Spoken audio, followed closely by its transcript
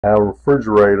I have a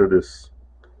refrigerator that's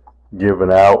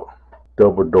giving out,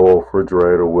 double door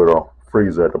refrigerator with a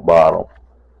freezer at the bottom.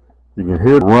 You can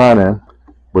hear it running,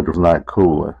 but it's not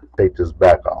cooling. Take this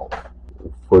back off.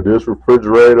 For this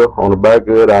refrigerator, on the back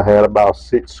of it, I had about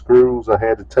 6 screws I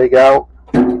had to take out.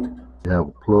 You have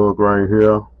a plug right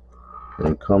here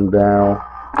and come down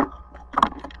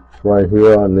right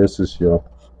here, and this is your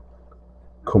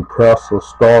compressor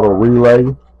starter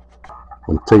relay.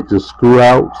 I'm gonna take this screw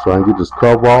out so I can get this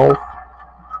cover off.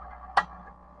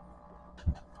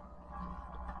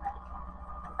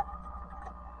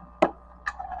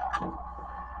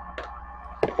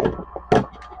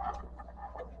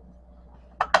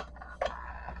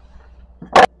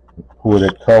 Pull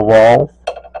that cover off.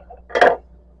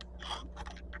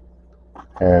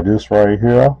 Add this right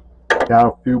here. Got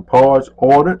a few parts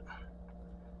ordered.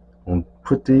 And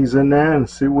put these in there and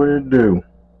see what it do.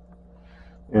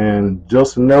 And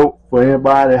just a note for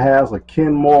anybody that has a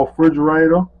Kenmore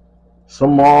refrigerator,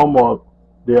 some of them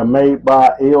they're made by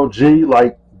LG,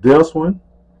 like this one,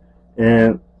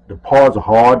 and the parts are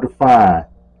hard to find.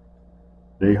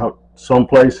 Some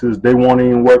places they won't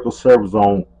even work a service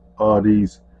on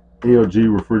these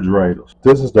LG refrigerators.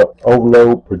 This is the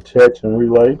overload protection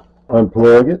relay.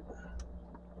 Unplug it.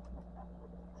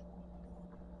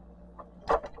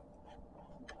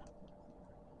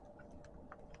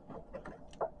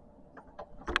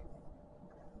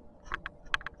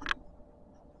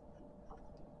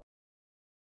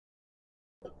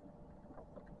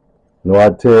 I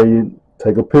tell you,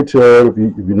 take a picture of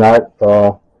it if you're not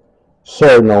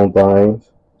certain on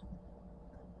things.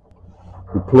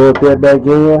 You plug that back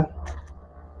in.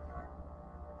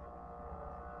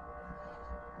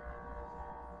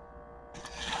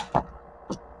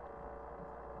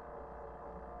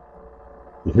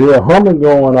 You hear a humming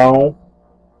going on,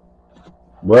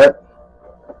 but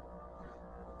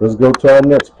let's go to our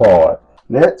next part.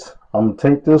 Next, I'm going to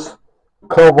take this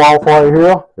cover off right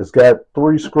here. It's got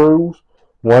 3 screws,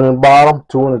 1 in the bottom,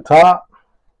 2 in the top.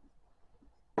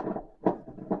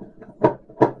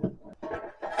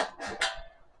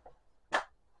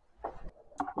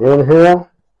 In here,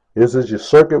 this is your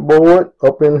circuit board.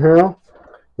 Up in here,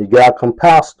 you got a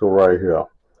capacitor right here.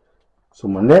 So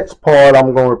my next part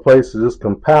I'm going to replace is this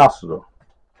capacitor.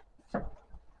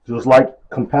 Just like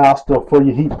capacitor for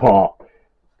your heat pump.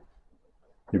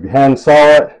 If you hadn't saw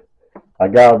it, I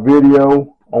got a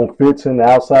video on fixing the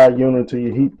outside unit to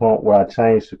your heat pump where I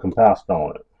changed the capacitor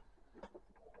on it.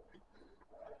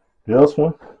 This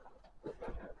one,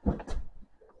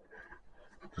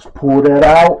 just pull that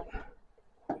out,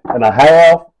 and I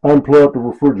have unplugged the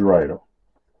refrigerator.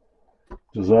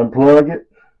 Just unplug it.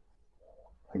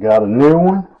 I got a new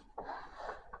one.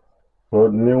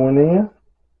 Plug the new one in.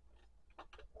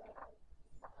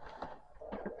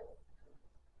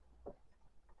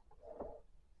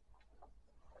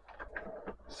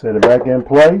 Set it back in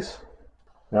place.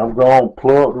 Now I'm going to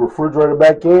plug the refrigerator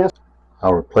back in.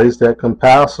 I'll replace that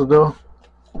capacitor.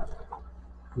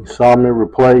 You saw me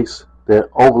replace that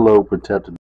overload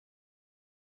protector.